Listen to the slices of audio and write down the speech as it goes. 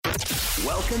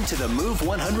Welcome to the Move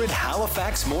 100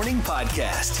 Halifax Morning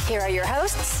Podcast. Here are your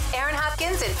hosts, Aaron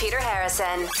Hopkins and Peter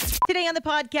Harrison. Today on the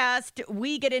podcast,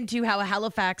 we get into how a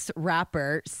Halifax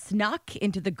rapper snuck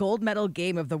into the gold medal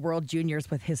game of the World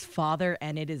Juniors with his father,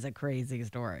 and it is a crazy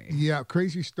story. Yeah,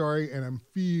 crazy story, and I'm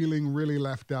feeling really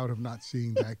left out of not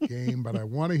seeing that game, but I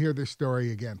want to hear this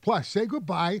story again. Plus, say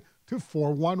goodbye to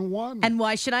 411. And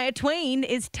why Shania Twain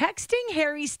is texting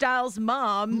Harry Styles'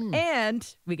 mom,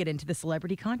 and we get into the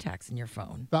celebrity contacts in your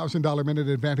phone. $1,000 minute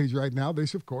advantage right now.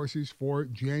 This, of course, is for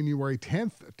January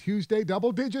 10th, Tuesday,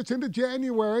 double digits into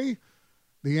January.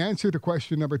 The answer to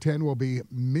question number 10 will be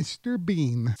Mr.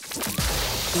 Bean.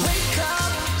 Wake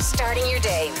up! Starting your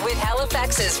day with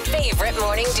Halifax's favorite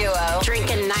morning duo.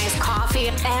 Drinking nice coffee.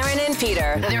 Aaron and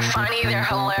Peter. They're funny, they're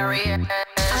hilarious.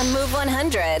 On Move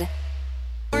 100.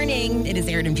 Morning. It is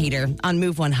Aaron and Peter on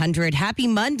Move 100. Happy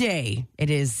Monday. It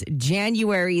is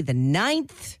January the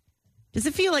 9th. Does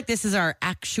it feel like this is our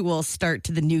actual start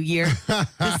to the new year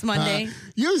this Monday?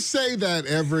 You say that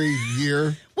every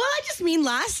year. Well, I just mean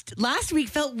last week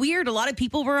felt weird. A lot of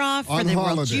people were off for On the World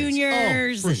holidays.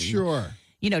 Juniors. Oh, for sure.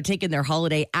 You know, taking their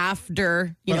holiday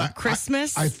after,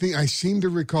 Christmas. I think I seem to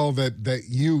recall that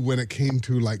you, when it came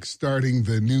to like starting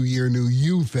the New Year, New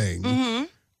You thing,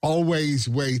 always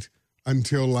wait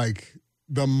until like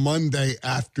the Monday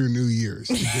after New Year's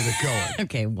to get it going.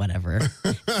 Okay, whatever.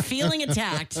 Feeling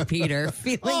attacked, Peter.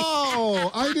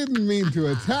 Oh, I didn't mean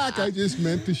to attack. I just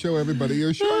meant to show everybody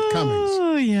your shortcomings.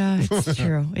 Oh, yeah, it's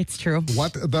true. It's true.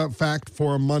 What the fact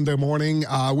for Monday morning?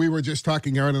 We were just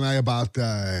talking, Aaron and I, about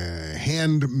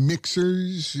hand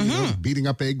mixers, you know, beating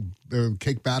up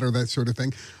cake batter, that sort of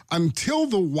thing. Until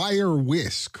the wire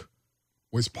whisk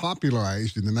was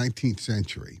popularized in the 19th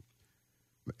century,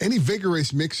 any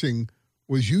vigorous mixing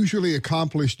was usually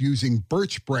accomplished using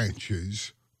birch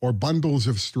branches or bundles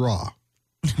of straw.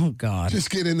 Oh, God.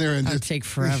 Just get in there and That'd take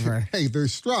forever. Hey,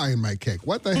 there's straw in my cake.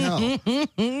 What the hell?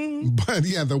 But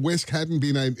yeah, the whisk hadn't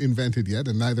been invented yet,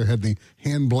 and neither had the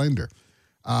hand blender.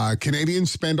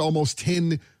 Canadians spend almost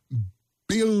 $10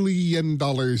 billion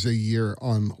a year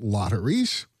on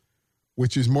lotteries,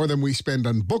 which is more than we spend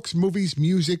on books, movies,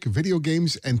 music, video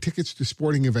games, and tickets to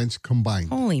sporting events combined.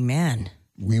 Holy man.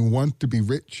 We want to be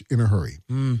rich in a hurry.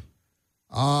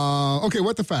 Okay,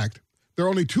 what the fact? There are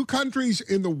only 2 countries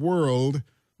in the world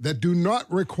that do not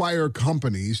require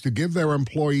companies to give their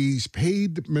employees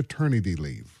paid maternity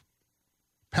leave.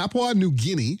 Papua New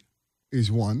Guinea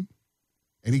is one.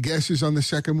 Any guesses on the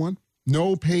second one?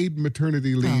 No paid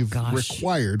maternity leave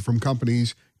required from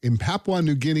companies in Papua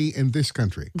New Guinea and this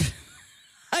country.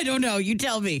 I don't know. You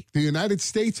tell me. The United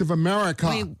States of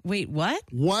America. Wait, what?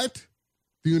 What?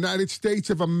 The United States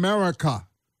of America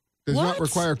does not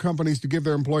require companies to give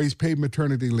their employees paid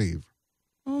maternity leave.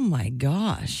 Oh, my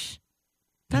gosh.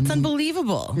 That's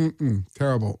unbelievable.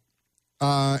 Terrible.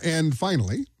 And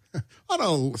finally,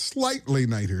 on a slightly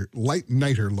lighter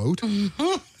note, on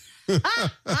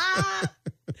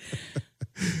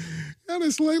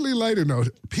a slightly lighter note,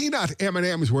 peanut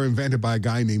M&Ms were invented by a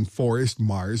guy named Forrest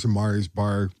Mars, a Mars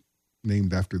bar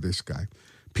named after this guy.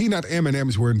 Peanut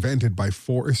M&Ms were invented by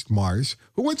Forrest Mars,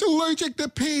 who was allergic to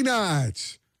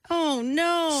peanuts. Oh,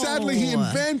 no. Sadly, he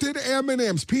invented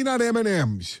M&Ms, peanut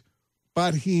M&Ms,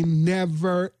 but he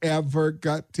never, ever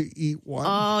got to eat one.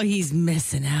 Oh, he's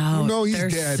missing out. No, he's They're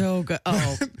dead. So good.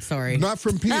 Oh, sorry. Not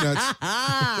from peanuts,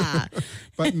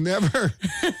 but never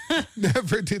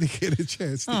did he get a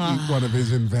chance to eat one of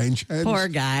his inventions. Poor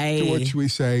guy. To which we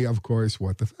say, of course,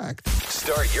 what the fact.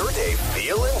 Start your day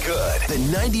feeling good. The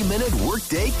 90-minute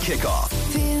workday kickoff.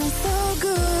 Feels so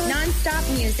good. Non-stop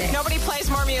music. Nobody plays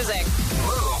more music.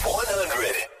 Move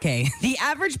 100. Okay. The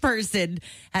average person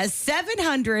has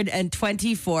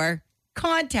 724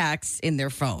 contacts in their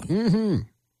phone.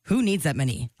 Who needs that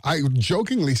many? I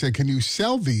jokingly said, can you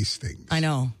sell these things? I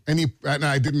know. And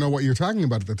I didn't know what you were talking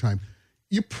about at the time.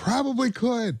 You probably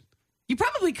could. You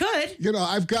probably could. You know,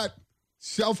 I've got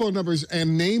cell phone numbers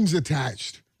and names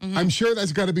attached. I'm sure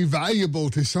that's got to be valuable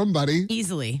to somebody.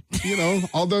 Easily. You know,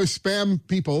 all those spam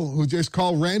people who just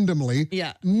call randomly.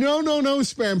 Yeah. No,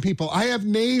 spam people. I have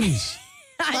names.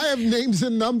 I have names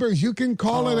and numbers. You can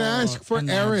call and ask for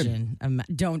Aaron.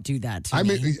 Don't do that to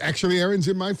me. Actually, Aaron's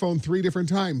in my phone 3 different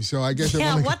times, so I guess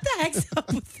Yeah, what the heck's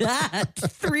up with that?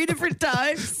 3 different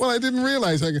times? Well, I didn't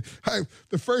realize.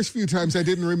 The first few times I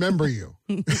didn't remember you.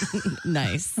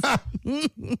 Nice.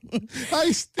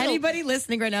 Still, Anybody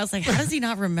listening right now is like, how does he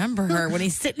not remember her when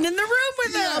he's sitting in the room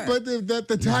with her? yeah, but at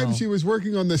the time she was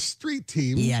working on the street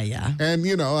team. Yeah. And,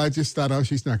 I just thought,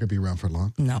 she's not going to be around for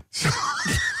long. No.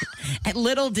 And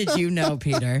little did you know,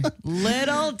 Peter.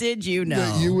 Little did you know.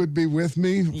 That you would be with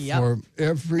me Yep. for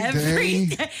every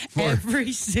day, for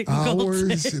every single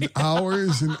hours day. and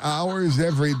hours and hours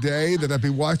every day, that I'd be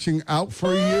watching out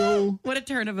for you. What a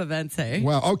turn of events, hey?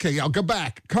 Well, okay, I'll go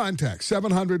back. Contact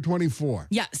 724.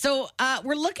 Yeah, so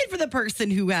we're looking for the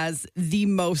person who has the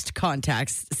most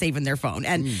contacts saved in their phone.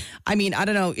 And I mean, I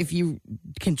don't know if you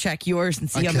can check yours and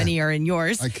see I how can. many are in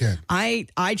yours. I can. I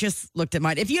just looked at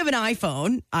mine. If you have an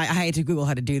iPhone, I had to Google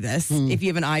how to do this. If you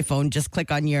have an iPhone, just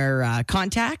click on your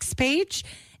contacts page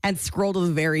and scroll to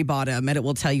the very bottom, and it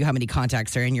will tell you how many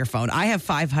contacts are in your phone. I have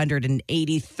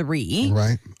 583.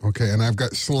 Right. Okay. And I've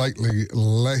got slightly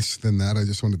less than that. I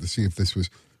just wanted to see if this was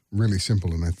really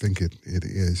simple, and I think it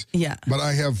is. Yeah. But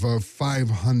I have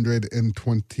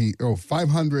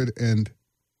 535.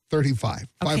 Okay.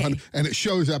 500, and it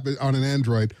shows up on an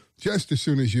Android just as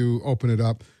soon as you open it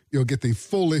up. You'll get the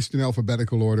full list in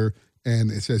alphabetical order,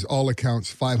 and it says all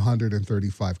accounts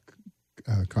 535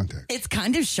 contacts. It's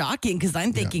kind of shocking because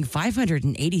I'm thinking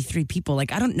 583 people.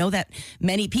 Like, I don't know that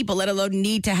many people, let alone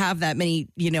need to have that many,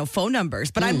 phone numbers.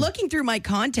 But I'm looking through my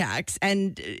contacts,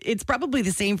 and it's probably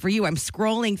the same for you. I'm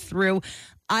scrolling through.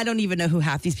 I don't even know who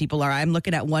half these people are. I'm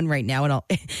looking at one right now, and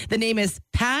the name is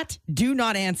Pat, do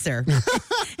not answer.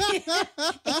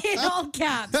 In all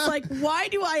caps. Like, why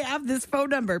do I have this phone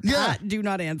number? Pat, do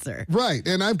not answer. Right,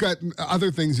 and I've got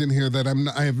other things in here that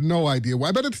I have no idea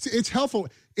why, but it's helpful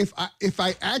if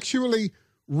I actually,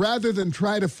 rather than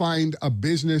try to find a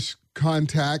business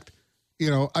contact,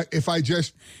 if I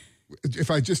just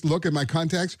look at my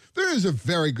contacts, there is a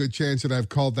very good chance that I've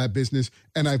called that business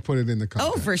and I put it in the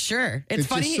contact. Oh, for sure. It's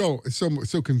funny. Just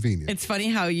so convenient. It's funny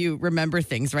how you remember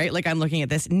things, right? Like, I'm looking at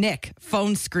this. Nick,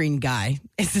 phone screen guy,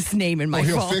 is his name in my phone.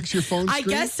 He'll fix your phone screen? I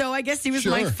guess so. I guess he was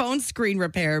my phone screen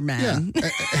repair man. Yeah.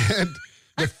 And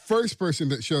the first person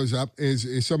that shows up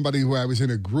is somebody who I was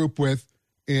in a group with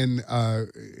in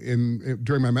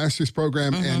during my master's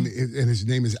program, and his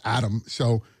name is Adam.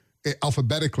 So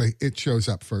alphabetically, it shows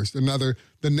up first. The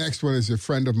next one is a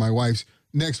friend of my wife's.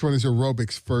 Next one is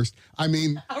aerobics first. I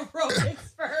mean, Aerobics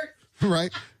first.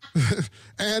 Right?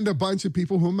 And a bunch of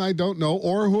people whom I don't know,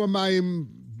 or whom I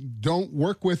don't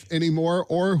work with anymore,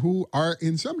 or who are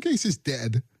in some cases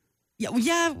dead.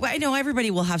 Yeah, I know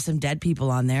everybody will have some dead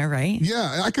people on there, right?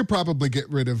 Yeah, I could probably get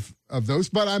rid of those,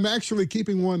 but I'm actually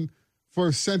keeping one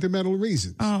for sentimental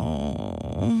reasons.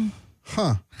 Oh.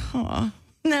 Huh.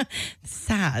 No,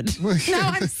 sad.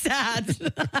 Now I'm sad.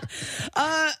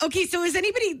 Okay, so is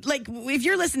anybody, like, if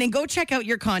you're listening, go check out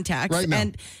your contacts. Right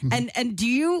now. And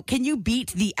can you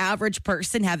beat the average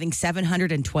person having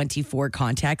 724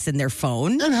 contacts in their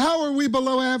phone? And how are we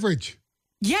below average?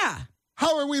 Yeah.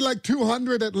 How are we like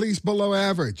 200 at least below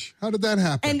average? How did that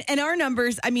happen? And our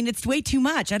numbers, I mean, it's way too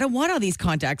much. I don't want all these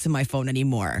contacts in my phone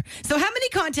anymore. So how many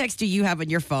contacts do you have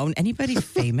on your phone? Anybody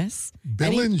famous?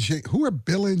 Bill and Jane. Who are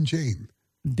Bill and Jane?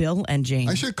 Bill and Jane.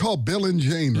 I should call Bill and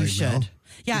Jane right now. should.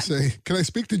 Yeah. And say, can I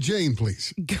speak to Jane,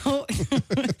 please? Go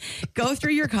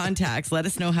through your contacts. Let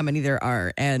us know how many there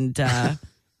are. And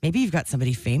maybe you've got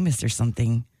somebody famous or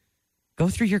something. Go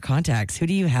through your contacts. Who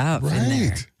do you have in there?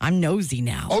 Right. I'm nosy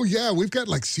now. Oh, yeah. We've got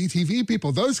like CTV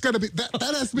people. Those got to be, that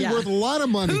has to be Yeah. worth a lot of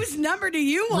money. Whose number do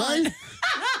you want?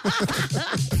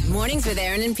 Right? Mornings with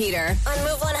Aaron and Peter on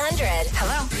Move 100.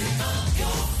 Hello.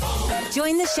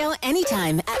 Join the show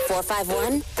anytime at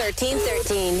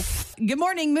 451-1313. Good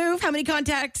morning, Move. How many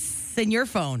contacts in your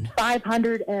phone?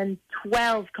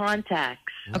 512 contacts.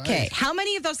 Okay. How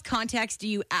many of those contacts do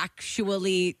you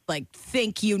actually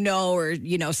think you know or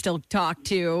still talk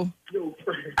to?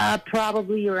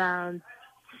 Probably around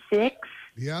 6.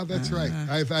 Yeah, that's right.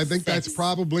 I think that's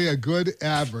probably a good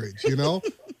average,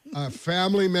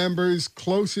 family members,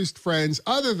 closest friends.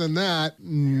 Other than that,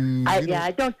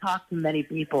 I don't talk to many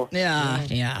people.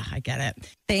 Yeah, I get it.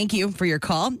 Thank you for your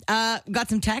call. Got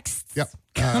some texts. Yep.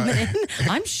 Coming in.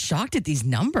 I'm shocked at these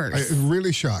numbers. I'm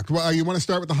really shocked. Well, you want to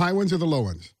start with the high ones or the low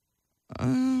ones?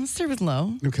 Let's start with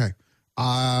low. Okay.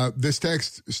 This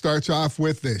text starts off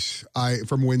with this.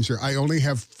 From Windsor. I only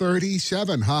have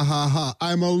 37. Ha ha ha.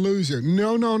 I'm a loser.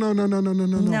 No. No,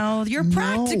 you're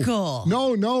practical.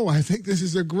 No. I think this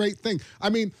is a great thing. I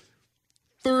mean,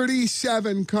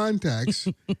 37 contacts.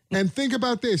 And think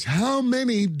about this. How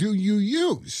many do you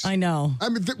use? I know. I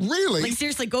mean, really? Like,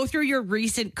 seriously, go through your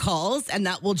recent calls and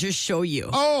that will just show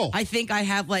you. Oh. I think I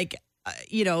have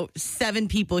 7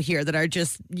 people here that are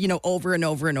just, over and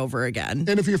over and over again.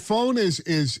 And if your phone is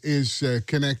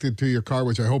connected to your car,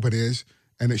 which I hope it is,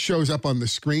 and it shows up on the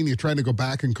screen, you're trying to go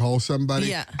back and call somebody.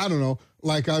 Yeah. I don't know.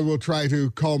 Like I will try to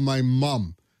call my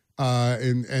mom.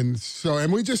 And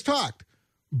we just talked.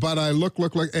 but I look,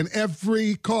 and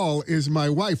every call is my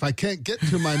wife. I can't get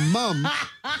to my mom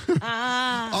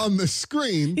on the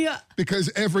screen because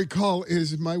every call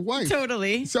is my wife.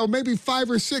 Totally. So maybe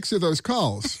 5 or 6 of those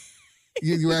calls.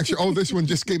 You actually, this one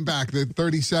just came back. The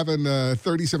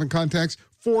 37 contacts,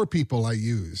 4 people I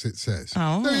use, it says.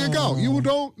 Oh. There you go. You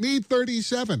don't need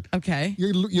 37. Okay.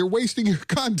 You're wasting your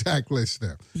contact list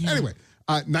there. Yeah. Anyway,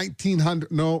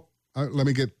 1900, let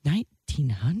me get...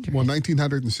 1900? Well,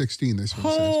 1916, this one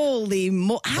says. Holy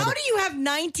how do you have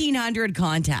 1900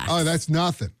 contacts? Oh, that's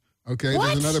nothing. Okay, What?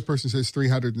 There's another person says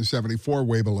 374,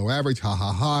 way below average. Ha,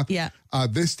 ha, ha. Yeah.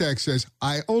 This text says,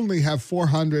 I only have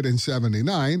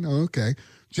 479. Okay.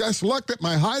 Just looked at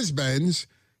my husband's.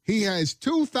 He has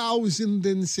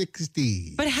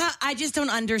 2,060. But I just don't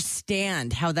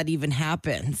understand how that even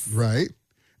happens. Right.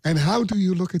 And how do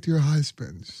you look at your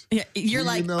husband's? Yeah, you're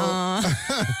like,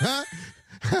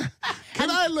 Can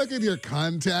I look at your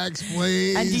contacts,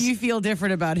 please? And do you feel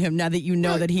different about him now that you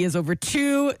know that he has over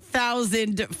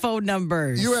 2,000 phone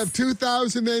numbers? You have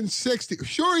 2,060.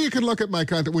 Sure, you can look at my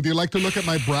contact. Would you like to look at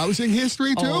my browsing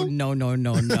history, too? Oh, no.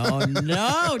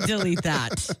 Delete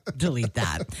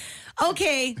that.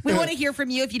 Okay, we want to hear from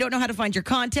you. If you don't know how to find your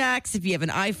contacts, if you have an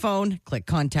iPhone, click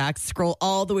contacts, scroll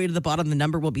all the way to the bottom. The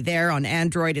number will be there. On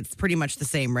Android, it's pretty much the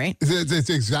same, right? It's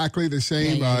exactly the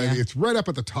same. Yeah. It's right up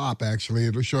at the top, actually.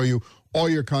 It'll show you all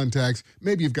your contacts.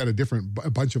 Maybe you've got a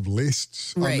bunch of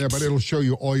lists on there, but it'll show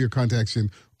you all your contacts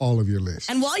in all of your lists.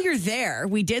 And while you're there,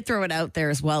 we did throw it out there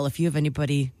as well. If you have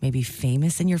anybody maybe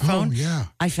famous in your phone. Oh, yeah.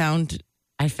 I found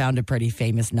a pretty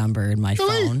famous number in my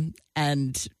phone,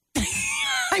 and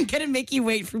I'm going to make you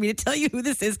wait for me to tell you who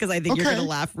this is because I think you're going to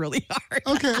laugh really hard.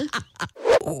 Okay.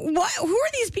 Who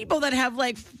are these people that have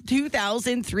like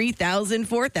 2,000, 3,000,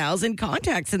 4,000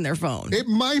 contacts in their phone? It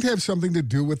might have something to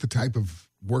do with the type of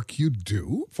work you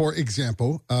do. For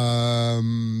example,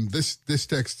 this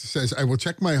text says, I will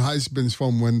check my husband's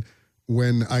phone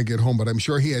when I get home, but I'm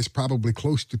sure he has probably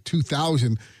close to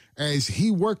 2,000 as he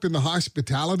worked in the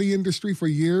hospitality industry for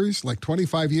years, like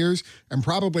 25 years, and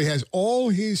probably has all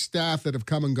his staff that have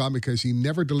come and gone because he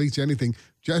never deletes anything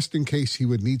just in case he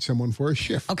would need someone for a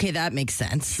shift. Okay, that makes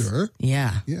sense. Sure.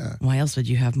 Yeah. Yeah. Why else would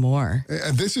you have more?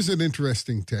 This is an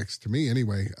interesting text to me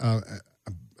anyway.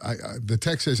 The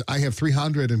text says, I have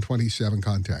 327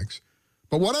 contacts.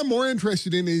 But what I'm more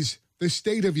interested in is the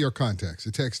state of your contacts.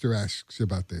 The texter asks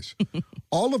about this.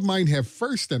 All of mine have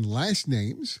first and last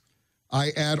names.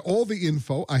 I add all the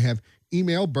info. I have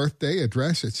email, birthday,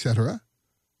 address, etc.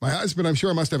 My husband, I'm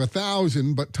sure, must have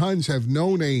 1,000, but tons have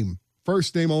no name.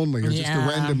 First name only, or just a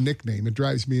random nickname. It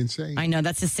drives me insane. I know,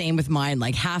 that's the same with mine.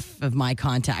 Like half of my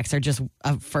contacts are just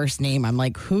a first name. I'm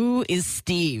like, who is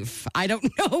Steve? I don't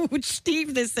know which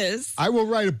Steve this is. I will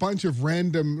write a bunch of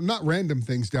not random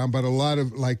things down, but a lot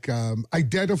of like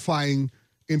identifying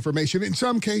information in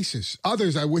some cases.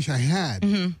 Others I wish I had,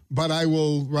 but I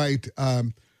will write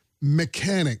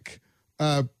mechanic,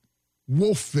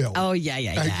 Wolfville. Oh,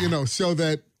 yeah. So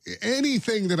that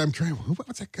anything that I'm trying,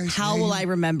 what's that guy's name? How will I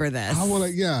remember this?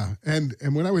 And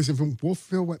when I was in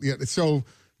Wolfville, so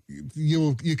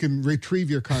you can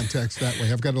retrieve your contacts that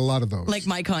way. I've got a lot of those. Like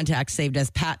my contacts saved as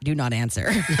Pat, do not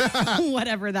answer.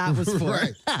 Whatever that was for.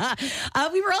 Right.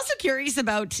 We were also curious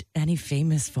about any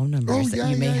famous phone numbers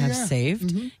that you may have saved.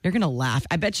 Mm-hmm. You're going to laugh.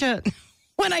 I bet you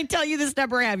when I tell you this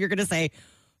number I have, you're going to say,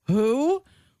 who?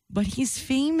 But he's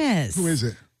famous. Who is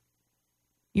it?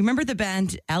 You remember the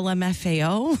band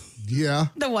LMFAO? Yeah.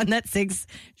 The one that sings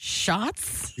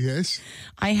Shots? Yes.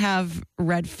 I have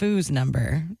Red Foo's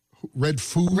number. Red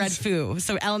Foo? Red Foo.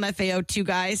 So LMFAO, 2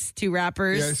 guys, 2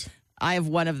 rappers. Yes. I have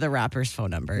one of the rappers'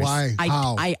 phone numbers. Why?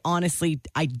 How? I honestly,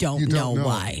 I don't know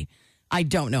why. I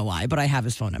don't know why, but I have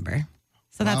his phone number.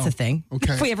 So that's the thing.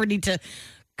 Okay. If we ever need to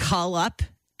call up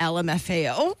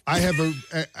LMFAO. I have a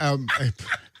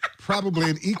probably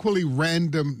an equally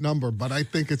random number, but I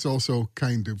think it's also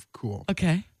kind of cool.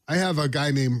 Okay. I have a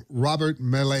guy named Robert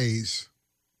Melay's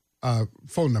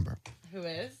phone number. Who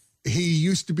is? He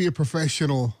used to be a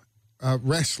professional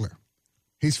wrestler.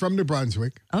 He's from New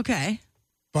Brunswick. Okay.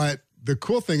 But the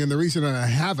cool thing, and the reason that I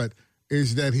have it,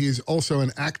 is that he is also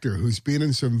an actor who's been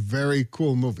in some very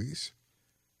cool movies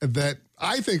that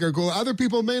I think are cool. Other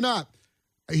people may not.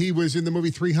 He was in the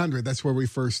movie 300. That's where we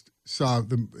first saw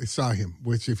him,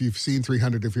 which if you've seen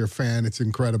 300, if you're a fan, it's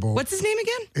incredible. What's his name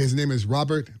again? His name is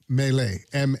Robert Maillet,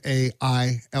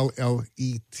 Maillet.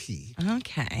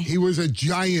 Okay. He was a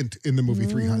giant in the movie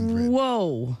 300.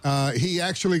 Whoa. He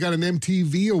actually got an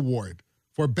MTV award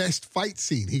for best fight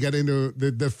scene. He got into,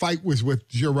 the fight was with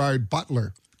Gerard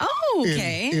Butler. Oh,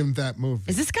 okay. In that movie.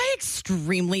 Is this guy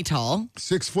extremely tall?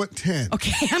 6'10".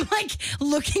 Okay, I'm like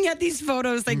looking at these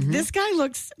photos, like this guy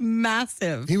looks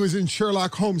massive. He was in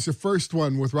Sherlock Holmes, the first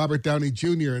one with Robert Downey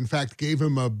Jr. In fact, gave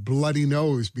him a bloody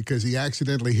nose because he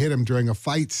accidentally hit him during a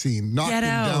fight scene, knocked him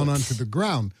down onto the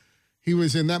ground. He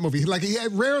was in that movie. Like, he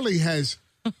rarely has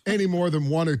any more than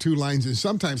one or two lines, and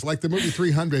sometimes, like the movie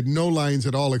 300, no lines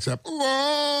at all except,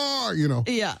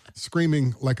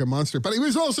 screaming like a monster. But he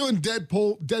was also in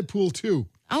Deadpool 2.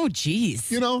 Oh, geez.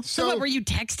 So what, were you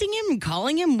texting him and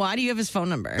calling him? Why do you have his phone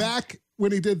number? Back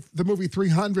when he did the movie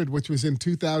 300, which was in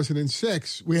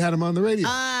 2006, we had him on the radio.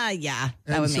 Yeah. That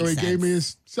and would so make he sense. gave me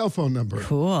his cell phone number.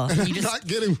 Cool. And You I'm not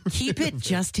getting keep it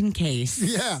just in case.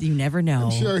 Yeah. You never know.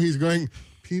 I'm sure he's going,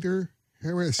 Peter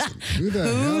Harrison. Who the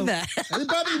hell?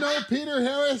 Anybody know Peter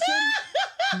Harrison?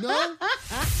 No?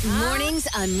 Mornings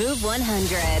on Move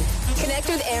 100. Connect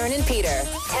with Aaron and Peter.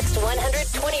 Text 100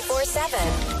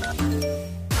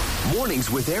 24/7. Mornings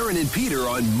with Aaron and Peter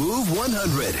on Move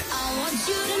 100.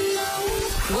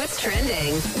 What's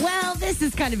trending? Well, this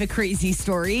is kind of a crazy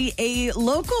story. A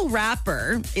local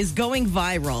rapper is going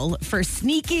viral for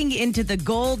sneaking into the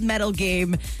gold medal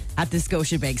game at the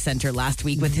Scotiabank Center last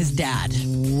week with his dad.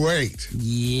 Wait.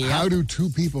 Yeah. How do two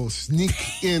people sneak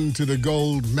into the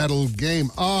gold medal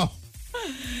game? Oh.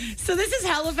 So this is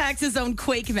Halifax's own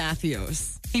Quake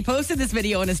Matthews. He posted this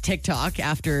video on his TikTok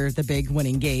after the big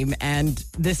winning game, and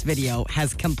this video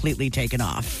has completely taken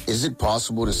off. Is it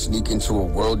possible to sneak into a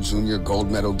World Junior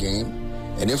gold medal game?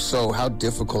 And if so, how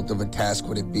difficult of a task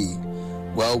would it be?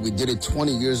 Well, we did it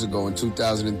 20 years ago in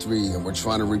 2003, and we're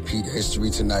trying to repeat history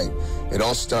tonight. It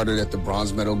all started at the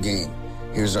bronze medal game.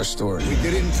 Here's our story. We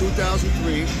did it in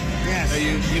 2003. Yes.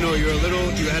 You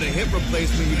had a hip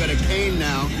replacement, you got a cane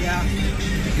now. Yeah.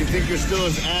 You think you're still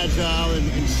as agile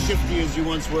and shifty as you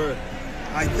once were?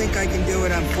 I think I can do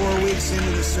it. I'm 4 weeks into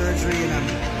the surgery and I'm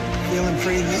feeling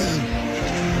pretty lean.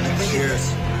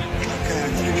 Cheers. Okay, I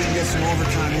think if we can get some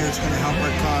overtime here, it's going to help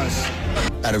our cause.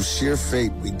 Out of sheer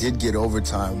fate, we did get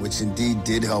overtime, which indeed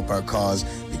did help our cause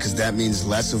because that means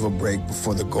less of a break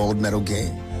before the gold medal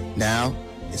game. Now,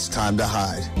 it's time to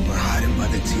hide. We're hiding by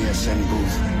the TSN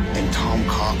booth, and Tom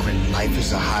Cochran, Life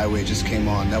is a Highway, just came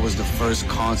on. That was the first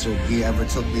concert he ever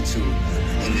took me to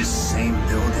in this same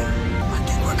building. I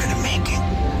think we're gonna make it.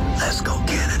 Let's go,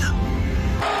 Canada.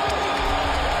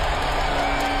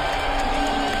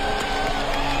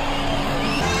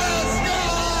 Let's go!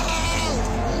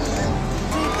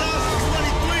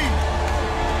 2023,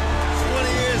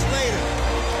 20 years later.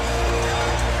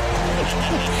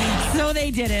 So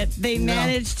they did it. They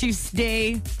managed to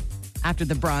stay after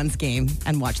the bronze game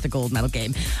and watch the gold medal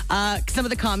game. Some of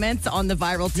the comments on the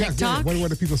viral TikTok.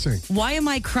 What are people saying? Why am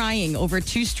I crying over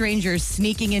two strangers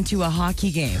sneaking into a hockey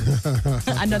game?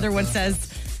 Another one says,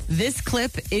 this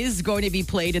clip is going to be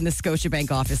played in the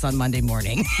Scotiabank office on Monday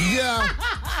morning. Yeah.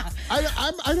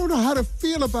 I don't know how to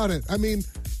feel about it. I mean,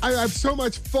 I have so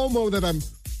much FOMO that I'm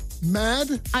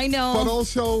mad. I know. But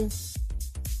also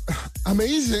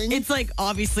amazing. It's like,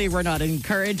 obviously, we're not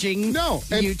encouraging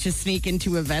you to sneak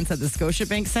into events at the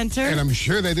Scotiabank Center. And I'm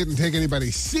sure they didn't take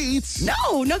anybody's seats.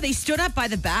 No, they stood up by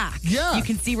the back. Yeah. You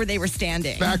can see where they were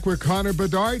standing. Back where Connor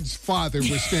Bedard's father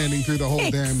was standing through the whole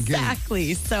damn game.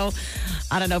 Exactly. So,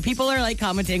 I don't know. People are like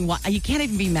commenting, you can't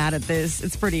even be mad at this.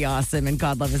 It's pretty awesome. And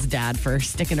God love his dad for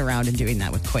sticking around and doing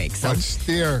that with Quake. So. But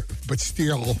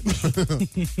still,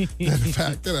 the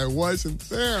fact that I wasn't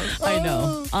there. I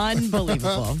know.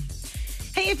 Unbelievable.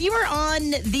 Hey, if you are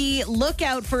on the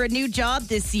lookout for a new job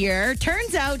this year,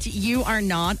 turns out you are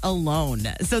not alone.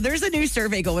 So there's a new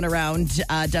survey going around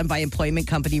done by employment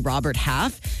company Robert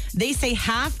Half. They say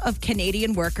half of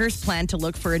Canadian workers plan to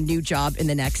look for a new job in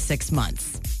the next 6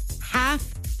 months. Half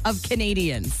of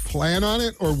Canadians. Plan on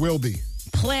it or will be?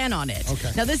 Plan on it.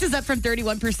 Okay. Now, this is up from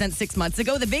 31% 6 months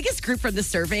ago. The biggest group from the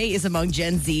survey is among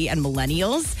Gen Z and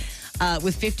millennials.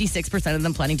 With 56% of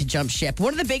them planning to jump ship.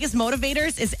 One of the biggest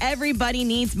motivators is everybody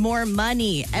needs more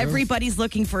money. Everybody's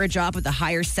looking for a job with a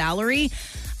higher salary,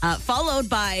 followed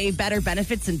by better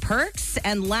benefits and perks.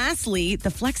 And lastly,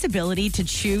 the flexibility to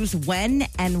choose when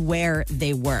and where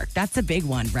they work. That's a big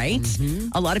one, right? Mm-hmm.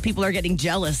 A lot of people are getting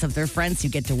jealous of their friends who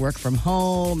get to work from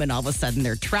home, and all of a sudden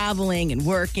they're traveling and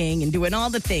working and doing all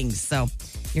the things. So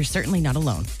you're certainly not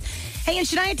alone. Hey, and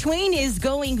Shania Twain is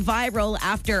going viral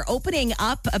after opening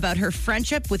up about her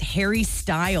friendship with Harry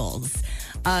Styles.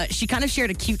 She kind of shared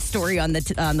a cute story on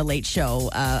the Late Show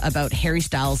about Harry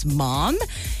Styles' mom.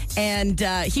 And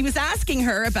he was asking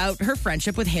her about her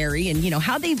friendship with Harry and,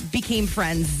 how they became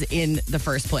friends in the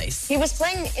first place. He was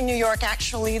playing in New York,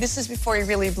 actually. This is before he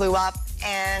really blew up.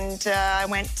 And I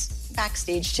went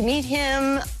backstage to meet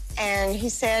him. And he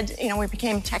said, we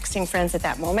became texting friends at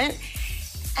that moment.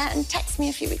 And text me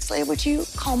a few weeks later, would you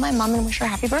call my mom and wish her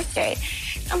happy birthday?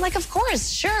 I'm like, of course,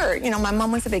 sure. My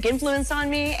mom was a big influence on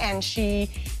me, and she,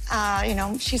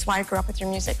 she's why I grew up with your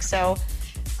music. So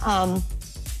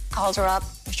called her up,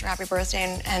 wished her happy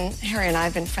birthday, and Harry and I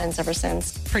have been friends ever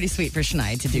since. Pretty sweet for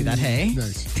Shania to do that, hey?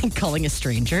 Nice. Calling a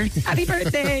stranger. Happy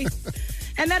birthday.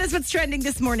 And that is what's trending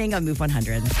this morning on Move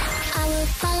 100.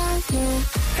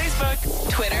 Facebook,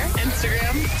 Twitter,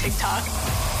 Instagram, TikTok.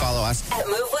 Follow us at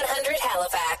Move 100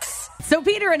 Halifax. So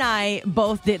Peter and I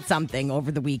both did something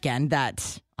over the weekend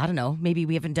that, I don't know, maybe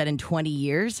we haven't done in 20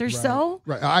 years or so.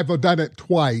 Right. I've done it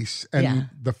twice, and Yeah.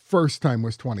 the first time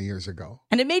was 20 years ago.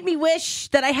 And it made me wish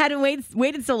that I hadn't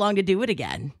waited so long to do it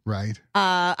again. Right.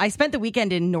 I spent the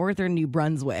weekend in northern New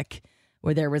Brunswick,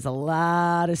 where there was a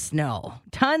lot of snow,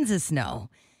 tons of snow.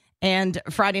 And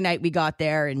Friday night we got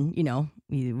there, and,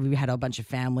 we had a bunch of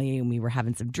family, and we were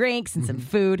having some drinks and some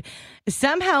food.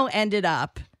 Somehow ended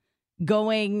up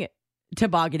going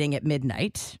tobogganing at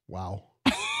midnight. Wow.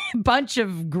 Bunch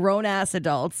of grown-ass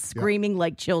adults screaming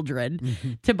like children,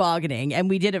 tobogganing. And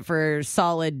we did it for a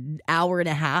solid hour and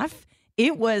a half.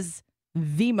 It was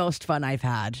the most fun I've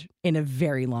had in a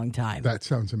very long time. That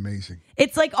sounds amazing.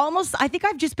 It's like almost, I think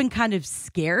I've just been kind of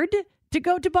scared to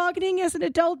go tobogganing as an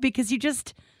adult because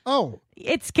it's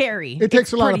scary. It takes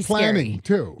It's a lot pretty of planning,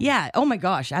 scary. too. Yeah. Oh, my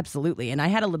gosh. Absolutely. And I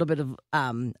had a little bit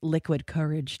of liquid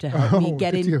courage to help me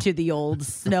get did you? into the old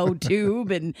snow tube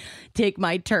and take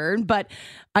my turn. But,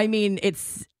 I mean,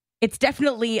 it's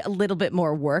definitely a little bit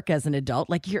more work as an adult.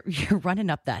 Like, you're running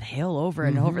up that hill over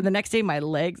and over. The next day, my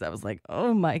legs, I was like,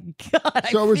 oh, my God.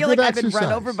 So it I was feel good like I've been exercise.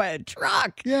 run over by a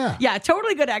truck. Yeah. Yeah,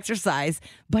 totally good exercise,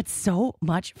 but so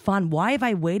much fun. Why have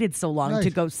I waited so long to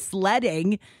Right. go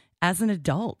sledding as an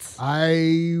adult?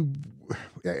 As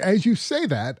you say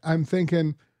that, I'm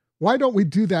thinking, why don't we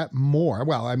do that more?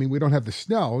 Well, I mean, we don't have the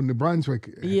snow. New Brunswick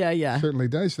Yeah. certainly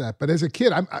does that. But as a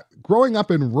kid, growing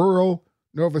up in rural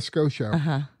Nova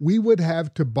Scotia, we would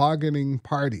have tobogganing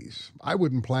parties. I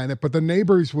wouldn't plan it, but the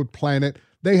neighbors would plan it.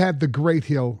 They had the Great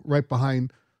Hill right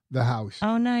behind the house.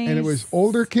 Oh, nice. And it was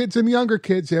older kids and younger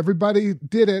kids. Everybody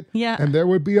did it. Yeah. And there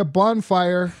would be a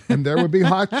bonfire, and there would be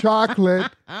hot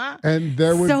chocolate, and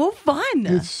there would. So fun.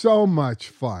 It's so much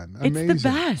fun. Amazing. It's the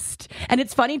best. And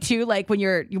it's funny too, like when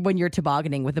you're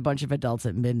tobogganing with a bunch of adults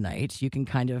at midnight, you can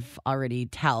kind of already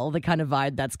tell the kind of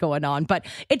vibe that's going on. But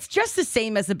it's just the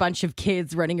same as a bunch of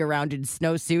kids running around in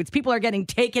snowsuits. People are getting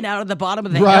taken out of the bottom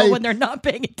of the Right. hill when they're not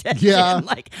paying attention. Yeah.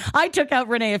 Like I took out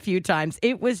Renee a few times.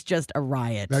 It was just a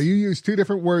riot. Now, you used two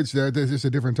different words there. This is a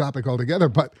different topic altogether,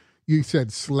 but you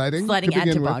said sledding. Sledding to and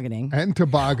begin with, tobogganing. and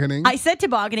tobogganing. I said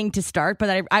tobogganing to start,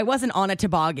 but I wasn't on a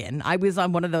toboggan. I was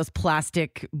on one of those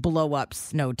plastic blow-up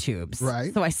snow tubes.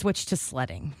 Right. So I switched to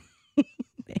sledding.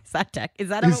 Is that how Is it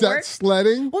that works?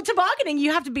 sledding? Well, tobogganing,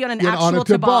 you have to be on an Yeah, actual on a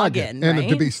toboggan, And right?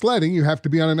 to be sledding, you have to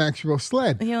be on an actual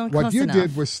sled. Yeah, what close you enough.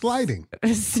 did was sliding.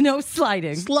 Snow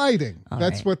sliding. Sliding. All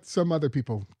That's right. what some other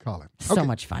people call it. So Okay.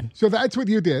 much fun. So that's what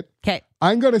you did. Okay.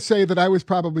 I'm going to say that I was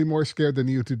probably more scared than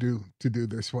you to do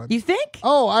this one. You think?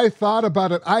 Oh, I thought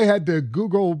about it. I had to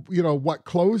Google, what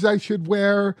clothes I should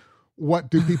wear.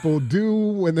 What do people do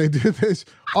when they do this?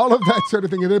 All of that sort of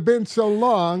thing. It had been so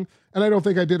long, and I don't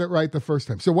think I did it right the first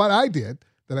time. So what I did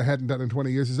that I hadn't done in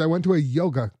 20 years is I went to a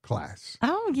yoga class.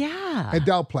 Oh, yeah. At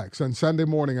Dalplex on Sunday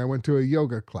morning, I went to a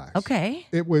yoga class. Okay.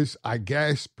 It was, I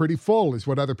guess, pretty full, is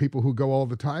what other people who go all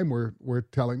the time were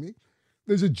telling me.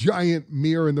 There's a giant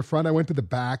mirror in the front. I went to the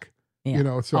back,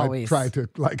 Yeah, so always. I tried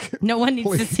to, No one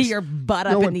needs to please. see your butt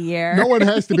No up one- in the air. No one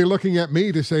has to be looking at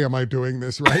me to say, am I doing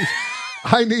this right?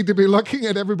 I need to be looking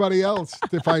at everybody else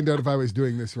to find out if I was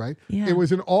doing this right. Yeah. It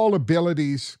was an all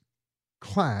abilities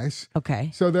class.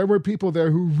 Okay. So there were people there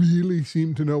who really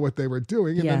seemed to know what they were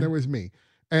doing. And Yeah. then there was me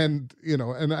and,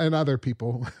 and other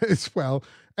people as well.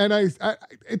 And I,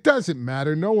 it doesn't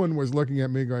matter. No one was looking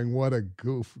at me going, what a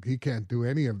goof. He can't do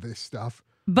any of this stuff.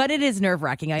 But it is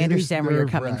nerve-wracking. I It is understand where you're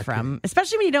coming nerve-wracking. from,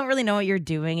 especially when you don't really know what you're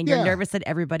doing and you're Yeah. nervous that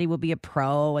everybody will be a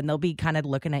pro and they'll be kind of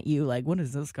looking at you like, what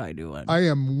is this guy doing? I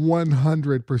am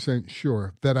 100%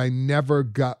 sure that I never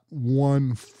got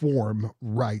one form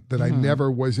right, that I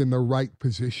never was in the right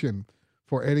position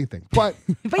for anything. But,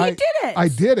 But you did it. I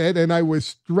did it, and I was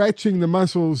stretching the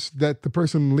muscles that the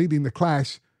person leading the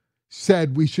class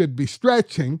said we should be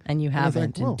stretching. And you I was like,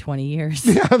 haven't in whoa. 20 years.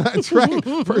 Yeah, that's right.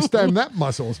 First time that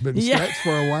muscle's been Yeah. stretched for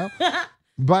a while.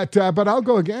 But I'll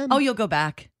go again. Oh, you'll go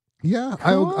back. Yeah,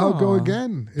 I'll go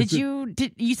again.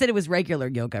 You said it was regular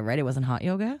yoga, right? It wasn't hot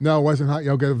yoga? No, it wasn't hot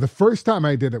yoga. The first time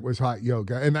I did it was hot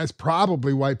yoga, and that's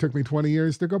probably why it took me 20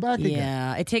 years to go back again.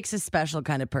 Yeah, it takes a special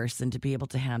kind of person to be able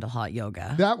to handle hot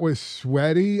yoga. That was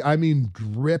sweaty. I mean,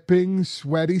 dripping,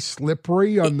 sweaty,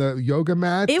 slippery on the yoga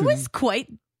mat. It was quite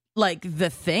like the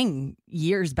thing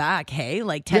years back, hey?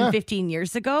 Like 10, 15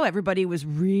 years ago, everybody was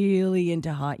really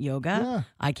into hot yoga.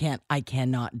 Yeah. I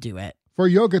cannot do it. For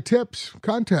yoga tips,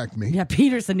 contact me. Yeah,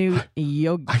 Peter's a new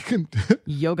yoga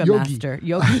master.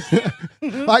 Yogi.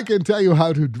 I can tell you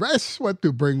how to dress, what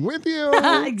to bring with you.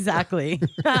 Exactly.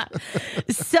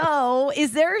 So,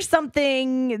 is there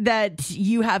something that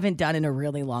you haven't done in a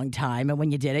really long time? And when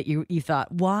you did it, you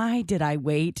thought, why did I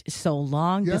wait so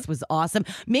long? Yeah. This was awesome.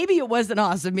 Maybe it wasn't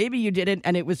awesome. Maybe you didn't,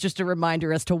 and it was just a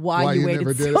reminder as to why you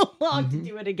waited so long to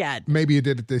do it again. Maybe you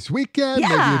did it this weekend. Yeah.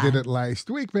 Maybe you did it last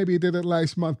week. Maybe you did it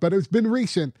last month. But it's been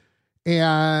recent,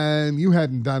 and you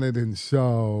hadn't done it in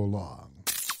so long.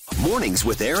 Mornings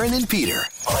with Aaron and Peter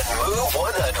on Move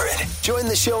 100. Join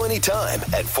the show anytime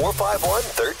at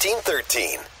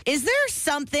 451-1313. Is there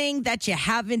something that you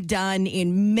haven't done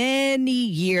in many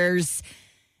years,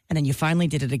 and then you finally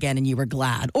did it again and you were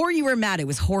glad, or you were mad? It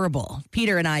was horrible.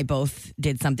 Peter and I both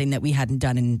did something that we hadn't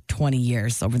done in 20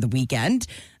 years over the weekend.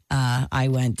 I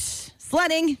went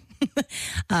sledding.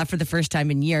 For the first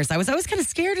time in years. I was always kind of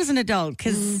scared as an adult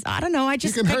because, I don't know, I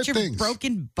just picture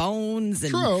broken bones.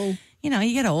 And, True. You know,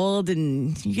 you get old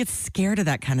and you get scared of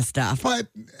that kind of stuff. But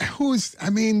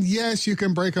yes, you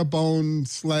can break a bone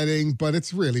sledding, but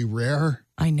it's really rare.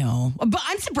 I know. But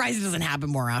I'm surprised it doesn't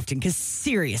happen more often because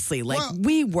seriously,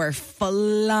 we were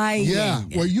flying. Yeah.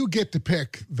 Well, you get to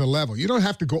pick the level. You don't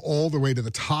have to go all the way to the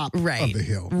top of the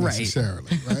hill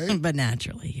necessarily, right? But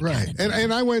naturally. Right.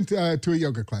 And I went to a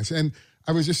yoga class, and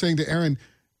I was just saying to Aaron,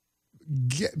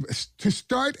 to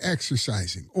start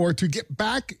exercising or to get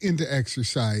back into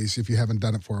exercise if you haven't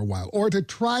done it for a while, or to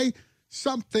try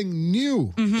something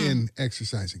new in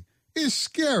exercising is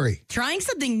scary. Trying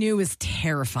something new is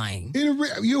terrifying.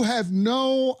 You have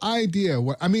no idea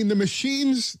the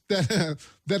machines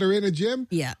that are in a gym.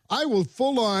 Yeah. I will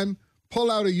full on pull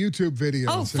out a YouTube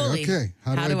video and say, fully. Okay,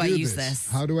 how do I use this?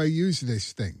 How do I use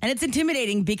this thing? And it's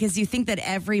intimidating because you think that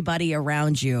everybody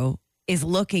around you is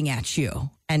looking at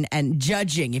you and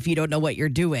judging if you don't know what you're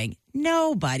doing.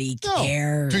 Nobody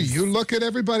cares. Do you look at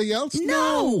everybody else?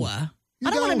 No. I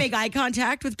don't want to make eye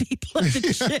contact with people at the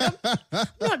gym. I'm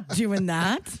not doing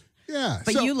that. Yeah.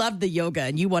 But you love the yoga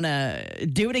and you want to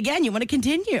do it again. You want to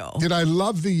continue. Did I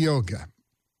love the yoga?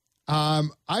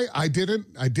 I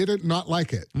didn't not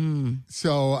like it.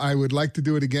 So I would like to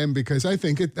do it again because I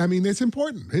think it's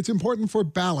important. It's important for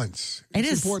balance.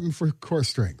 It's important for core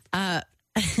strength.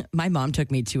 My mom took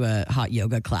me to a hot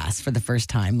yoga class for the first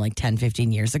time like 10,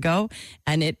 15 years ago.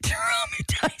 And it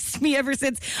traumatized me ever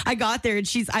since I got there.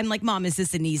 And I'm like, Mom, is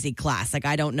this an easy class? Like,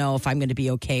 I don't know if I'm going to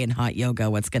be okay in hot yoga.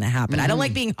 What's going to happen? I don't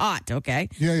like being hot. Okay.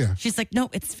 Yeah. She's like, no,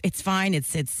 it's fine.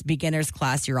 It's beginner's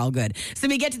class. You're all good. So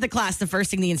we get to the class. The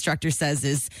first thing the instructor says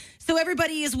is, so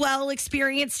everybody is well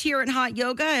experienced here in hot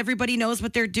yoga. Everybody knows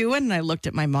what they're doing. And I looked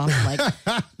at my mom like,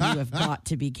 you have got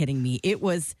to be kidding me. It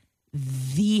was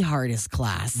the hardest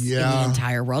class in the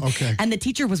entire world. Okay. And the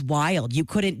teacher was wild. You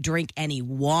couldn't drink any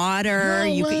water.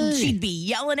 She'd be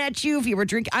yelling at you if you were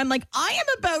drinking. I'm like, I am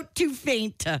about to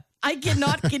faint. I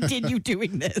cannot continue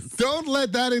doing this. Don't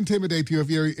let that intimidate you if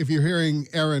you're hearing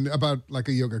Aaron about like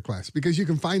a yoga class, because you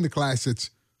can find the class that's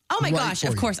oh my gosh,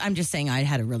 of course. I'm just saying I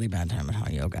had a really bad time at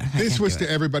hot yoga. This was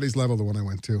to everybody's level, the one I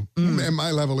went to. And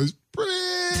my level is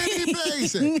pretty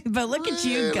basic. But look at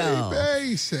you go.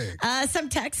 Basic. Some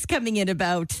texts coming in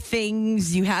about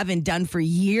things you haven't done for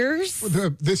years.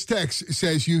 This text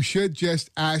says you should just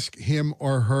ask him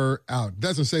or her out.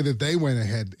 Doesn't say that they went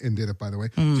ahead and did it, by the way.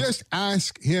 Just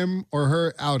ask him or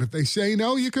her out. If they say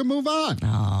no, you can move on.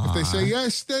 Aww. If they say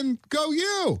yes, then go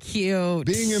you. Cute.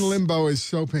 Being in limbo is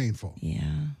so painful. Yeah,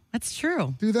 that's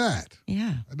true. Do that.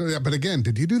 Yeah. But again,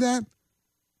 did you do that?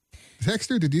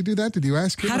 Texter, did you do that? Did you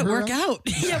ask him? How'd it work out?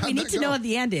 Yeah, we need to know at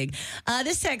the ending.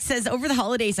 This text says, over the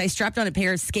holidays, I strapped on a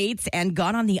pair of skates and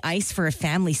got on the ice for a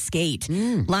family skate.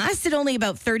 Lasted only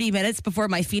about 30 minutes before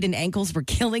my feet and ankles were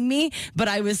killing me, but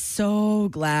I was so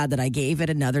glad that I gave it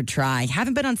another try.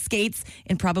 Haven't been on skates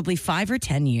in probably 5 or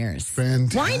 10 years.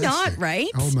 Fantastic. Why not,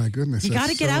 right? Oh, my goodness. You got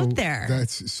to get out there.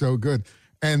 That's so good.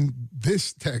 And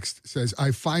this text says, I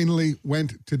finally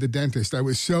went to the dentist. I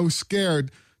was so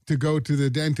scared to go to the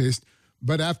dentist,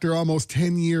 but after almost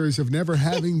 10 years of never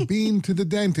having been to the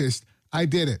dentist, I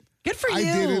did it. Good for you. I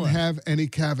didn't have any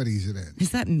cavities in it. Is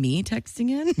that me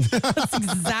texting in? That's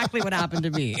exactly what happened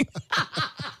to me.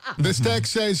 This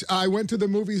text says, I went to the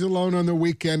movies alone on the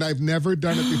weekend. I've never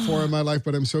done it before in my life,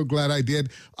 but I'm so glad I did.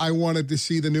 I wanted to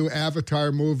see the new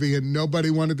Avatar movie, and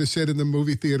nobody wanted to sit in the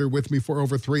movie theater with me for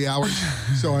over 3 hours,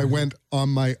 so I went on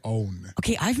my own.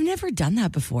 Okay, I've never done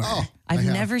that before. Oh, I've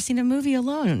never seen a movie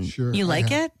alone. Sure. You like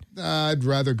it? I'd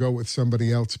rather go with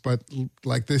somebody else, but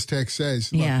like this text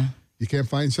says, look, you can't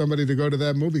find somebody to go to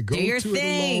that movie. Go Do your to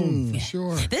thing. it alone, for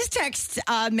sure. This text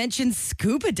mentions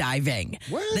scuba diving.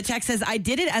 What? The text says, I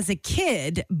did it as a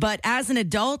kid, but as an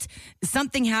adult,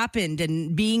 something happened,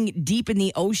 and being deep in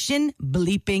the ocean,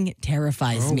 bleeping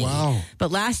terrifies me. Wow. But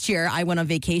last year, I went on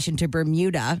vacation to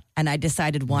Bermuda, and I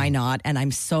decided why not, and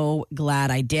I'm so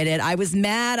glad I did it. I was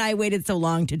mad I waited so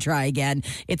long to try again.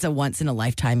 It's a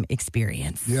once-in-a-lifetime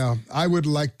experience. Yeah, I would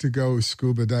like to go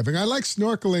scuba diving. I like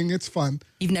snorkeling. It's fun.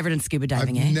 You've never done scuba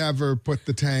diving, I've never put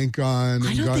the tank on and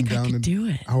I don't gone think down. I could do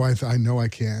it. Oh, I know I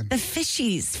can. The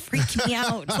fishies freak me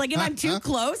out. It's like if I'm too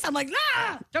close, I'm like,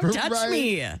 don't touch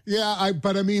me. Yeah,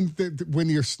 but I mean, when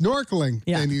you're snorkeling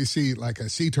and you see like a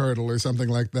sea turtle or something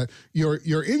like that,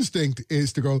 your instinct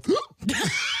is to go.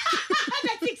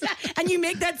 That's exactly, and you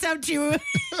make that sound too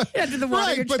under the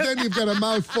water. Right, but then you've got a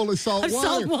mouth full of salt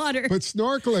water. But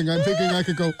snorkeling, I'm thinking I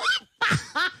could go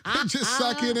and just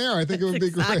suck in air. I think it would be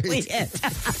great.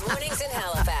 Mornings in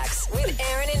Halifax with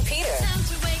Aaron and Peter. Time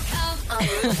to wake up on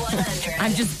Move 100.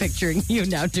 I'm just picturing you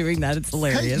now doing that. It's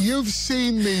hilarious. Hey, you've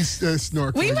seen me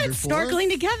snorkeling We went before. snorkeling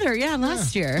together,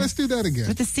 last year. Let's do that again.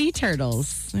 With the sea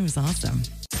turtles. It was awesome.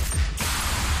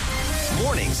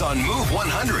 Mornings on Move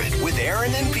 100 with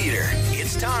Aaron and Peter.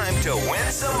 It's time to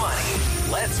win some money.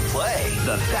 Let's play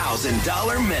the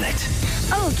 $1,000 Minute.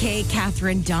 Okay,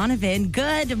 Catherine Donovan,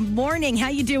 good morning. How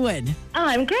you doing?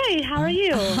 I'm great. How are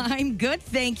you? I'm good,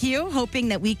 thank you. Hoping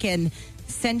that we can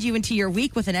send you into your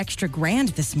week with an extra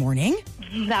 $1,000 this morning.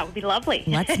 That would be lovely.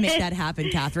 Let's make that happen,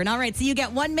 Catherine. All right, so you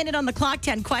get 1 minute on the clock,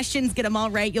 10 questions. Get them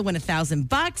all right, you'll win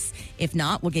 $1,000. If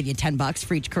not, we'll give you $10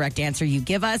 for each correct answer you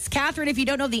give us. Catherine, if you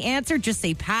don't know the answer, just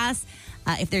say pass.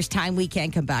 If there's time, we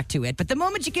can come back to it. But the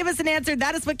moment you give us an answer,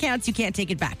 that is what counts. You can't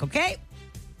take it back, okay?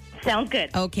 Sounds good.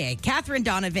 Okay, Catherine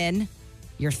Donovan,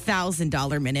 your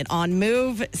 $1,000 minute on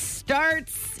Move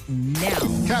starts now.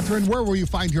 Catherine, where will you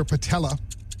find your patella?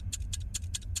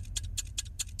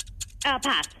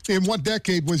 Pass. In what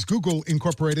decade was Google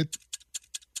incorporated?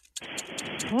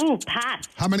 Ooh, pass.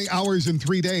 How many hours in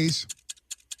 3 days?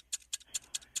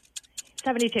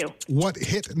 72. What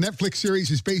hit Netflix series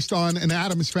is based on an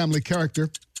Addams Family character?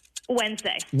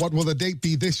 Wednesday. What will the date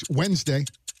be this Wednesday?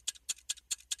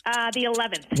 The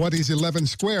 11th. What is 11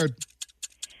 squared?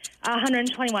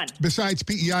 121. Besides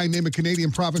PEI, name a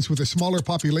Canadian province with a smaller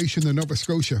population than Nova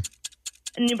Scotia.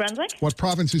 New Brunswick. What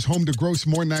province is home to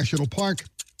Grossmore National Park?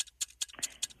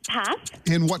 Pass.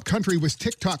 In what country was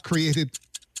TikTok created?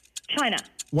 China.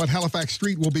 What Halifax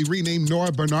street will be renamed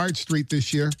Nora Bernard Street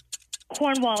this year?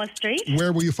 Cornwallis Street.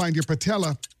 Where will you find your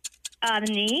patella? The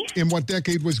knee. In what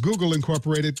decade was Google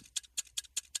incorporated?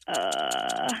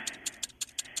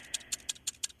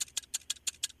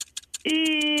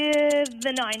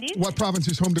 The 90s. What province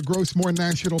is home to Grossmore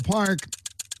National Park?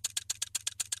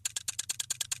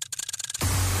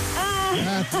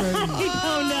 Catherine.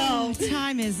 Oh, no.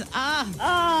 Time is up.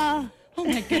 Oh,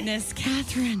 my goodness.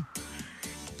 Catherine.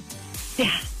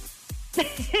 Yeah.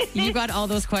 You got all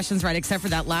those questions right, except for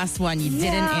that last one. You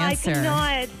didn't answer. I could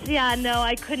not. Yeah, no,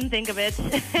 I couldn't think of it.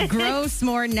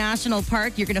 Grossmore National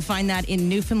Park. You're going to find that in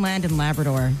Newfoundland and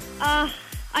Labrador.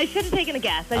 I should have taken a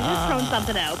guess. I should have thrown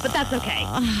something out, but that's okay.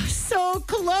 So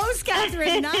close,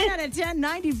 Catherine. 9 out of 10,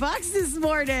 $90 this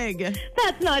morning.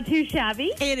 That's not too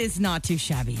shabby. It is not too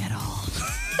shabby at all.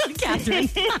 Catherine.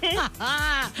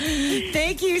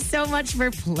 Thank you so much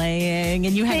for playing.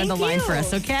 And you hang on the line for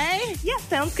us, okay? Yeah,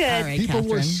 sounds good. All right, People Catherine.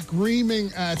 were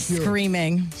screaming at you.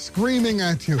 Screaming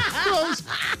at you. Close.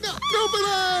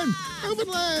 Newfoundland.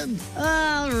 Newfoundland.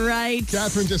 All right.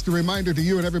 Catherine, just a reminder to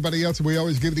you and everybody else, we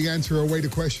always give the answer away to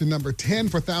question number 10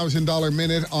 for $1,000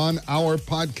 minute on our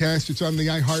podcast. It's on the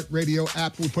iHeartRadio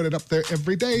app. We put it up there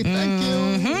every day. Thank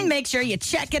you. Make sure you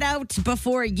check it out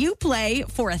before you play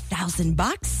for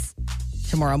 $1,000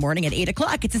 tomorrow morning at 8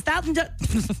 o'clock. It's It's the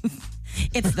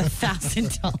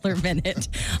 $1,000 minute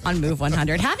on Move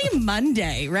 100. Happy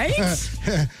Monday, right?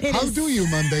 How do you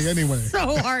Monday anyway?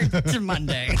 So hard to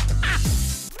Monday.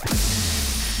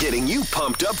 Getting you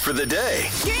pumped up for the day.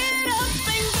 Get up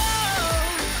and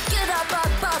go. Get up.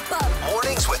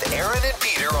 Mornings with Aaron and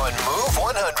Peter on Move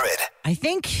 100. I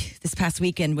think this past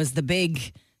weekend was the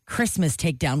big Christmas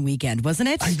takedown weekend, wasn't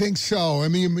it? I think so. I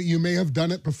mean, you may have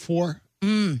done it before.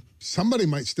 Somebody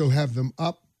might still have them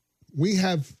up. We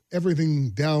have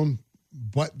everything down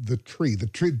but the tree. The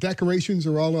tree decorations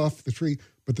are all off the tree,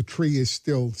 but the tree is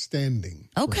still standing.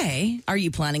 Okay. Are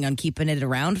you planning on keeping it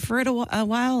around for a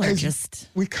while, or just?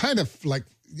 We kind of like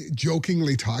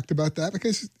jokingly talked about that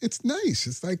because it's nice.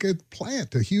 It's like a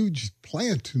plant, a huge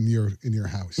plant in your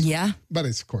house. Yeah. But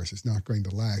of course, it's not going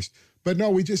to last. But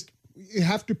no, you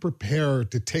have to prepare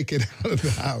to take it out of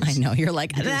the house. I know. You're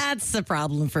like, that's a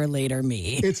problem for later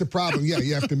me. It's a problem. Yeah.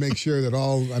 You have to make sure that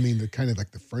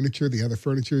the other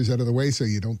furniture is out of the way so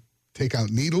you don't take out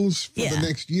needles for the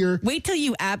next year. Wait till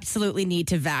you absolutely need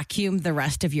to vacuum the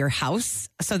rest of your house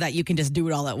so that you can just do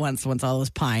it all at once all those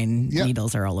pine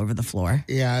needles are all over the floor.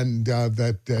 And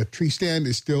that tree stand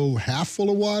is still half full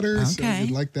of water. Okay. So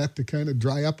you'd like that to kind of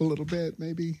dry up a little bit,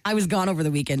 maybe. I was gone over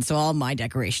the weekend, so all my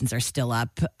decorations are still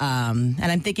up. And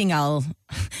I'm thinking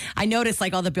I noticed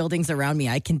like all the buildings around me,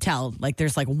 I can tell like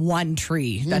there's like one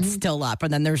tree that's still up,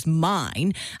 and then there's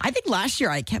mine. I think last year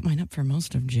I kept mine up for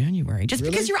most of January just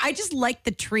because I just like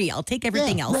the tree. I'll take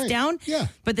everything else down. Yeah.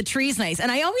 But the tree's nice.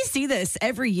 And I always see this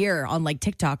every year on like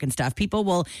TikTok and stuff. People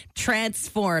will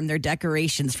transform their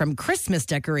decorations from Christmas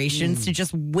decorations to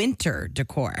just winter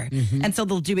decor. And so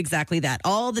they'll do exactly that.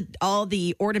 All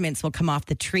the ornaments will come off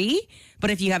the tree. But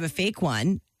if you have a fake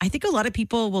one, I think a lot of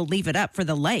people will leave it up for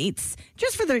the lights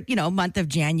just for the, month of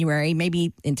January,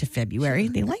 maybe into February.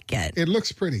 They like it. It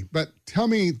looks pretty. But tell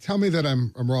me that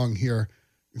I'm wrong here,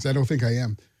 because I don't think I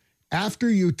am. After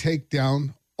you take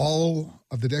down all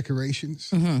of the decorations,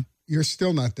 you're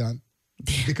still not done.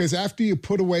 Because after you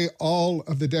put away all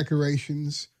of the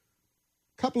decorations,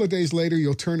 a couple of days later,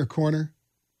 you'll turn a corner.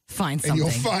 Find something.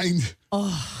 And you'll find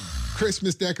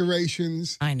Christmas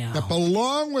decorations that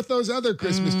belong with those other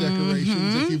Christmas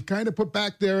decorations that you've kind of put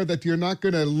back there that you're not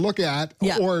going to look at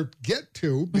or get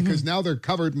to because now they're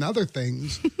covered in other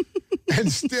things. And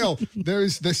still,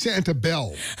 there's the Santa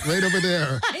bell right over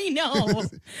there. I know.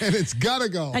 And it's got to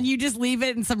go. And you just leave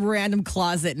it in some random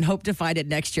closet and hope to find it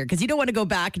next year because you don't want to go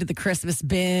back into the Christmas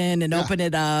bin and open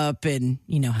it up, and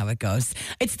you know how it goes.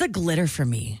 It's the glitter for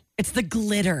me. It's the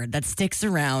glitter that sticks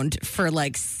around for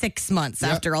like 6 months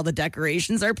after all the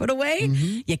decorations are put away.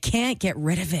 You can't get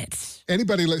rid of it.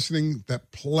 Anybody listening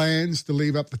that plans to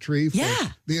leave up the tree for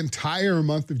the entire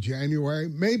month of January,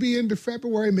 maybe into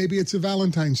February, maybe it's a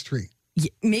Valentine's tree.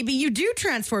 Maybe you do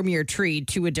transform your tree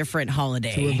to a different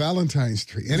holiday. To a Valentine's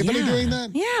tree. Anybody doing that?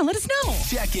 Yeah, let us know.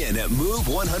 Check in at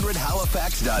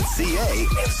move100halifax.ca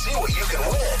and see what you can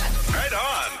win. Right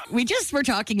on. We just were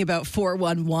talking about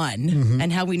 411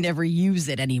 and how we never use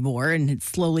it anymore, and it's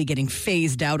slowly getting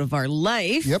phased out of our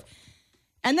life. Yep.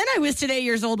 And then I was today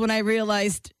years old when I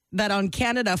realized that on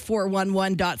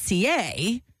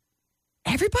Canada411.ca,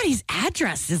 everybody's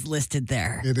address is listed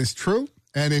there. It is true.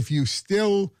 And if you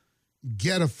still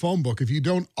get a phone book, if you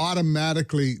don't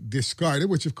automatically discard it,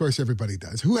 which of course everybody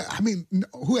does. Who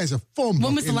has a phone book?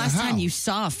 When was the last time you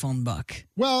saw a phone book?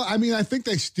 Well, I think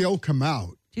they still come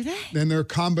out. Do they? And they're a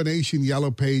combination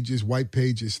yellow pages, white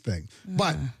pages thing.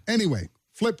 But anyway,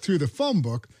 flip through the phone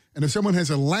book, and if someone has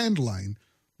a landline,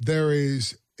 there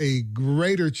is a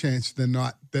greater chance than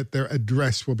not that their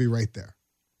address will be right there.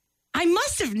 I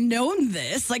must have known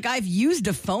this. Like, I've used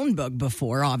a phone book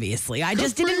before, obviously. I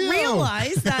just didn't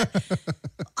realize that.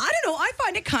 I don't know. I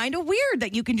find it kind of weird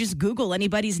that you can just Google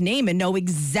anybody's name and know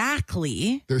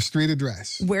exactly their street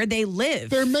address, where they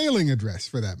live, their mailing address,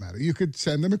 for that matter. You could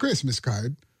send them a Christmas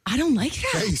card. I don't like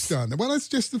that. Based on that. Well, that's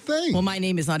just the thing. Well, my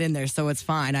name is not in there, so it's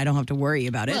fine. I don't have to worry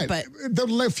about it. Right. But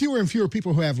the fewer and fewer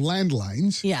people who have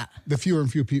landlines, the fewer and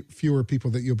fewer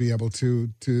people that you'll be able to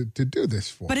do this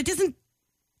for. But it doesn't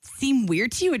seem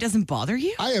weird to you? It doesn't bother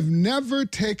you? I have never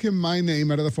taken my name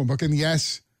out of the phone book. And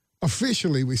yes,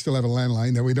 officially, we still have a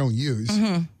landline that we don't use,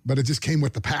 but it just came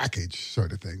with the package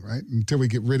sort of thing, right? Until we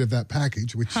get rid of that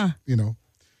package, which,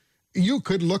 you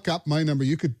could look up my number.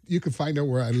 You could find out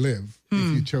where I live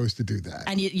if you chose to do that.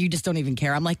 And you just don't even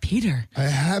care. I'm like, Peter. I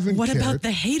haven't What cared. about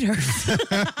the haters?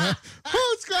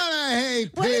 Who's going to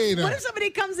hate Peter? What if somebody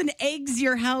comes and eggs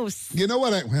your house? You know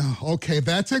what? Okay,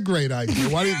 that's a great idea.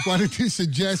 Why don't you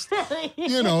suggest,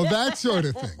 that sort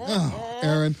of thing? Oh,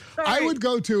 Aaron, I would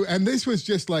go to, and this was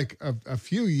just like a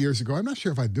few years ago. I'm not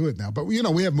sure if I do it now, but,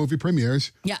 we have movie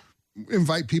premieres. Yeah.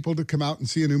 Invite people to come out and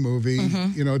see a new movie.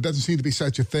 It doesn't seem to be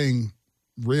such a thing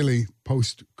really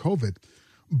post-COVID.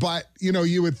 But,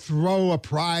 you would throw a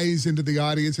prize into the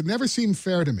audience. It never seemed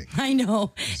fair to me. I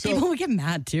know. People would get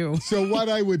mad too. So what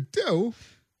I would do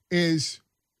is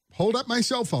hold up my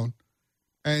cell phone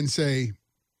and say,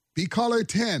 be caller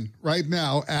 10 right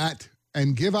now at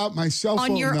and give out my cell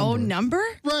phone On your number. own number?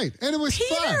 Right. And it was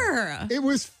Peter. fun. It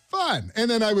was fun. And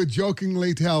then I would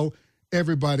jokingly tell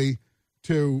everybody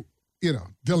to,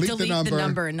 delete the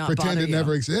number and not pretend bother it you.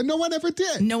 never existed. And no one ever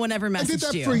did. No one ever messaged you.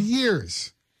 I did that for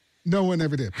years. No one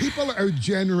ever did. People are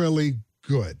generally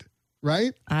good,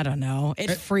 right? I don't know.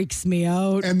 It freaks me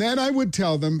out. And then I would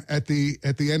tell them at the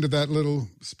end of that little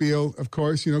spiel, of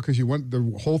course, because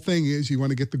the whole thing is you want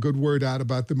to get the good word out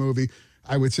about the movie.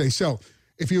 I would say, so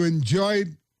if you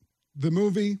enjoyed the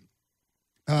movie,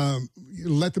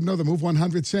 let them know the Move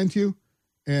 100 sent you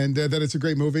and that it's a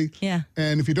great movie. Yeah.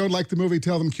 And if you don't like the movie,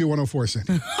 tell them Q104 sent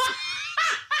you.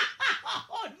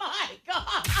 Oh, my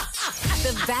God.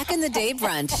 The Back in the Day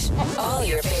Brunch. All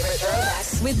your favorite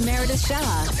throwbacks with Meredith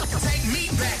Shah. Take me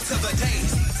back to the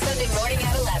days. Sunday morning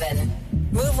at 11.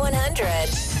 Move 100.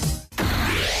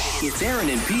 It's Aaron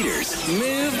and Peter's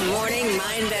Move Morning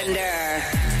Mindbender.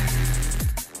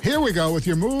 Here we go with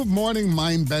your Move Morning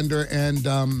Mindbender and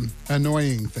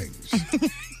annoying things.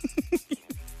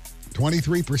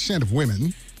 23% of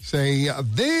women say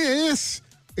this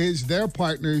is their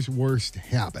partner's worst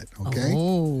habit, okay?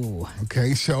 Oh.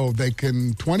 Okay, so they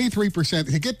can 23%,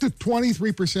 to get to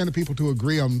 23% of people to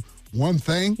agree on one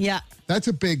thing, Yeah. that's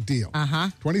a big deal.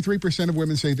 23% of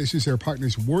women say this is their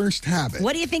partner's worst habit.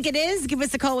 What do you think it is? Give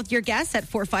us a call with your guess at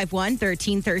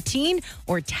 451-1313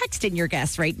 or text in your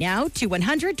guess right now to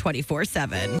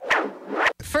 100-24-7.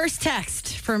 First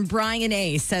text from Brian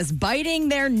A. says biting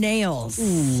their nails.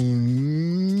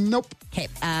 Nope. Okay.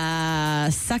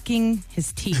 Sucking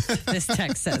his teeth. This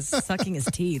text says sucking his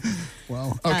teeth.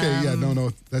 Well, okay,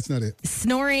 no, that's not it.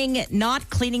 Snoring, not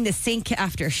cleaning the sink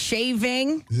after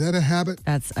shaving. Is that a habit?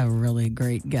 That's a really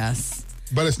great guess.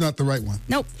 But it's not the right one.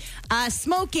 Nope.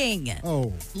 Smoking.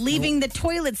 Oh. Leaving the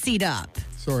toilet seat up.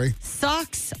 Sorry.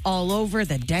 Socks all over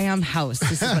the damn house.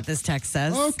 This is what this text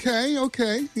says. Okay.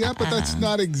 Yeah, but that's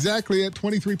not exactly it.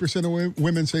 23% of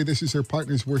women say this is their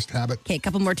partner's worst habit. Okay, a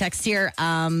couple more texts here.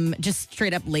 Just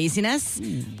straight up laziness,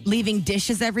 leaving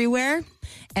dishes everywhere,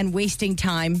 and wasting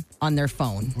time on their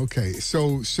phone. Okay,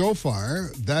 so far,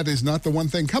 that is not the one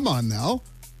thing. Come on now.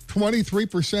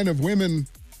 23% of women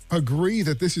agree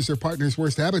that this is their partner's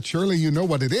worst habit. Surely you know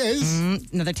what it is.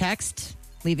 Another text.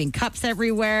 Leaving cups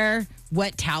everywhere,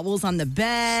 wet towels on the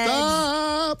bed.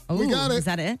 Stop! We got it. Is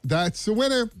that it? That's the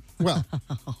winner. Well,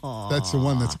 that's the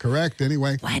one that's correct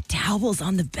anyway. Wet towels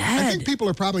on the bed. I think people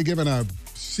are probably given a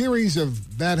series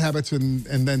of bad habits and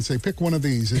then say, pick one of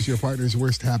these as your partner's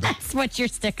worst habit. That's what you're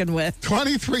sticking with.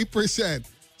 23%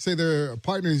 say their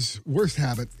partner's worst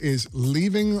habit is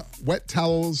leaving wet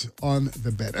towels on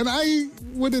the bed. And I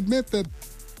would admit that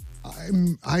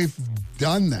I've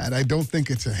done that. I don't think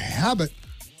it's a habit.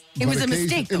 It was a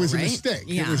mistake, though, It was right? a mistake.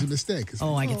 Yeah. It was a mistake.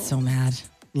 Oh, I get so mad.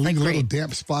 Leave a little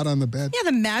damp spot on the bed. Yeah,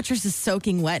 the mattress is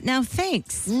soaking wet now.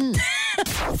 Thanks.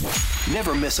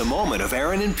 Never miss a moment of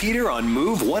Aaron and Peter on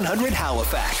Move 100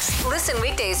 Halifax. Listen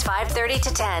weekdays 5:30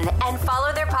 to 10 and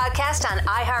follow their podcast on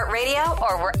iHeartRadio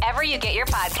or wherever you get your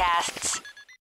podcasts.